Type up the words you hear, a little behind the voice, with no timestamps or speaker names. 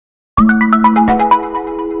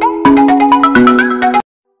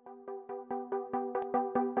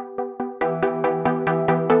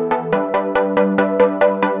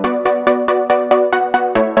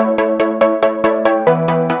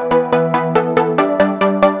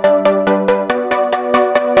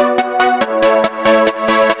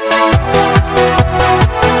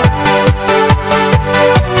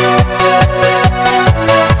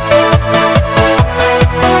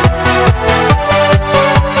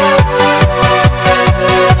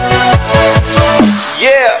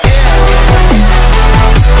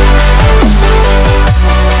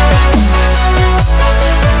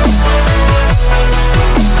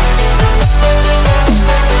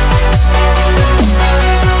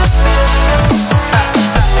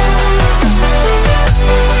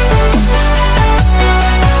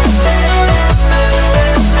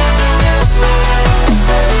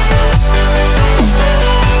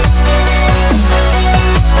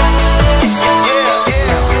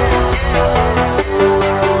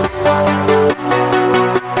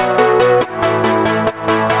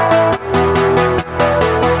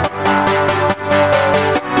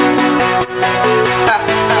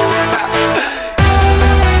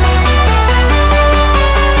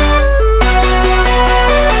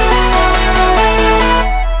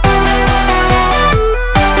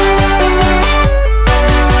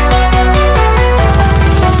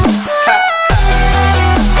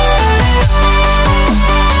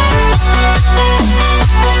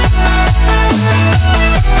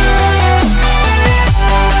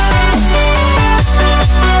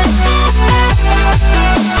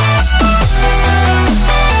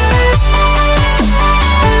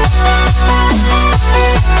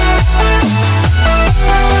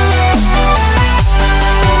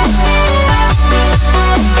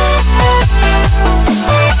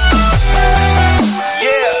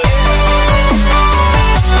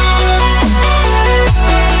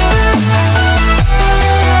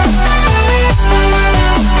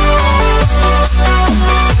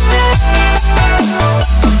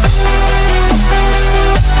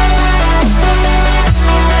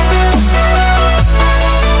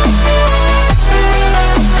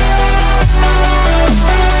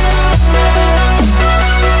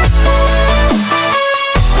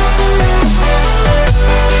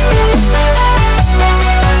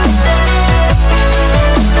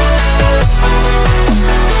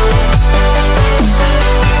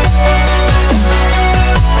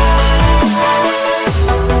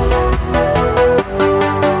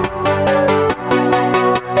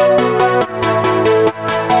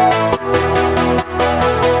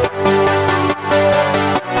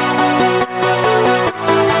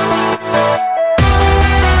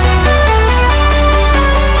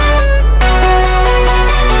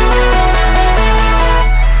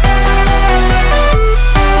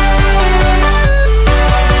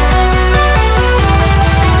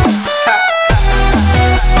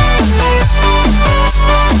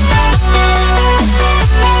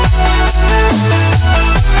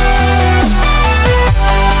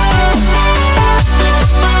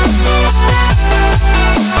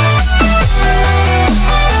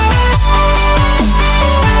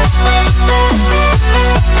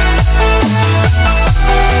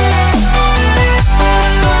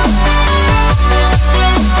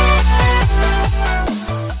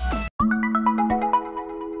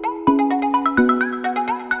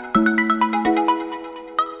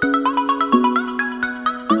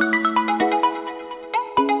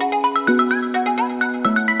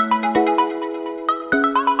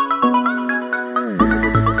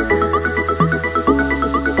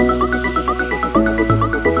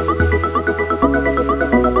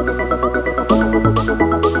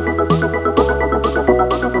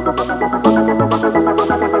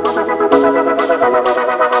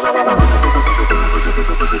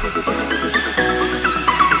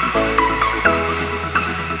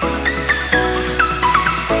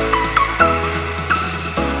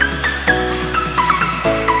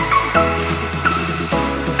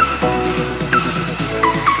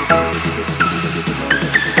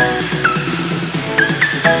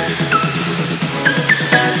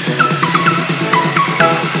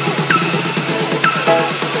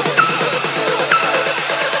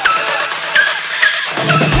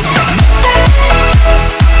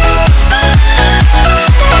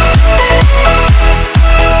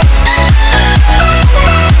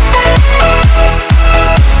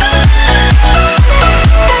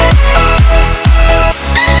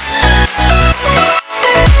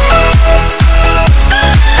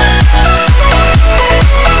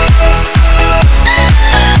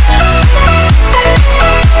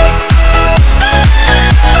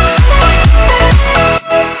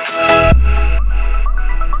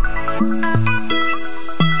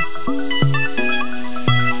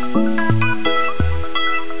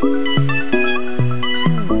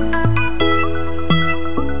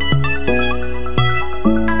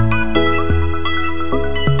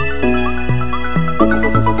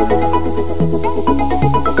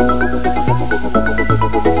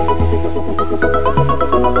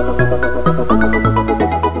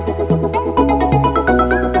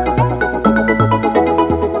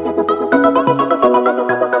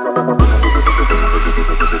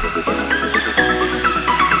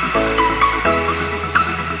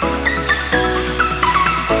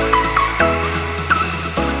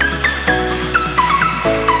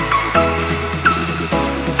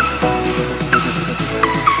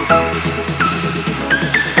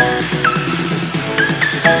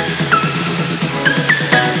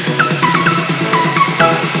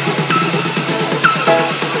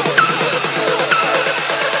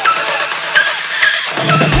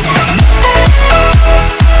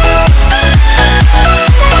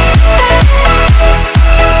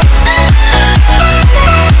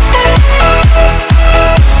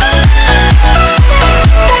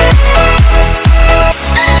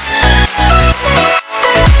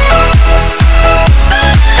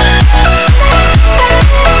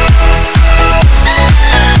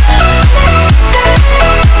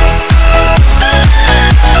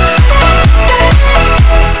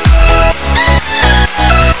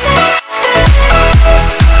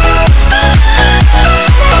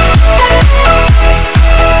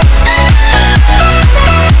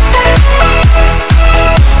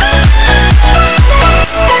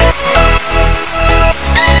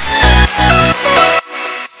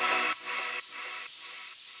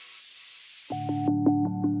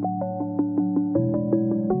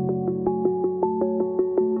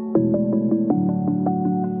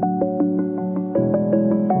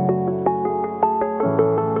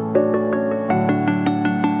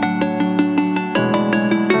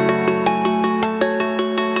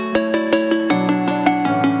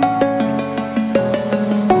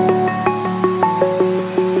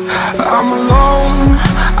I'm alone,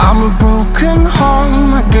 I'm a broken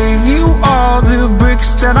home. I gave you all the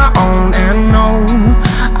bricks that I own and know.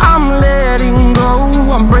 I'm letting go,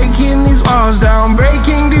 I'm breaking these walls down,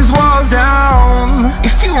 breaking these walls down.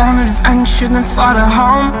 If you want adventure, then fly to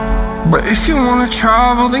home. But if you wanna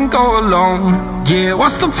travel, then go alone. Yeah,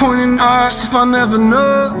 what's the point in us if I never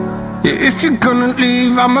know? Yeah, if you're gonna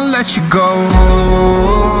leave, I'ma let you go.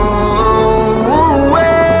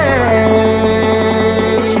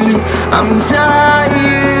 I'm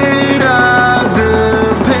tired of the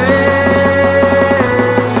pain.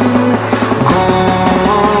 Go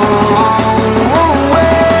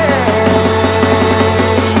away.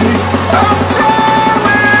 I'm tired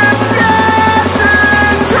with yesterday.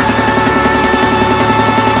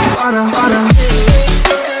 Fada, fada.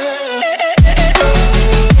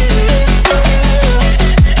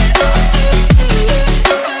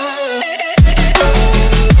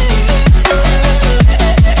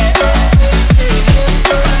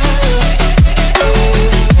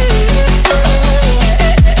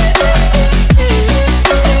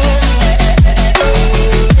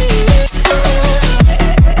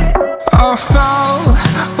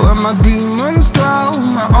 Demons dwell,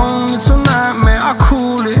 my own little nightmare, I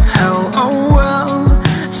call it hell. Oh well,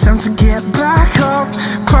 it's time to get back up,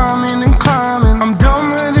 climbing and climbing. I'm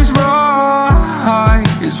done with this ride,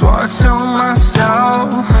 is what I tell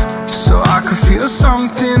myself, so I could feel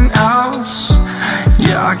something else.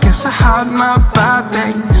 Yeah, I guess I had my bad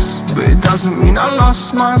days, but it doesn't mean I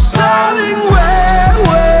lost myself. Darling, where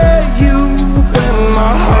were you when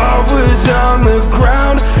my heart was on the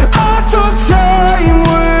ground? I thought time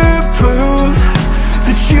would prove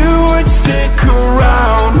that you would stick around.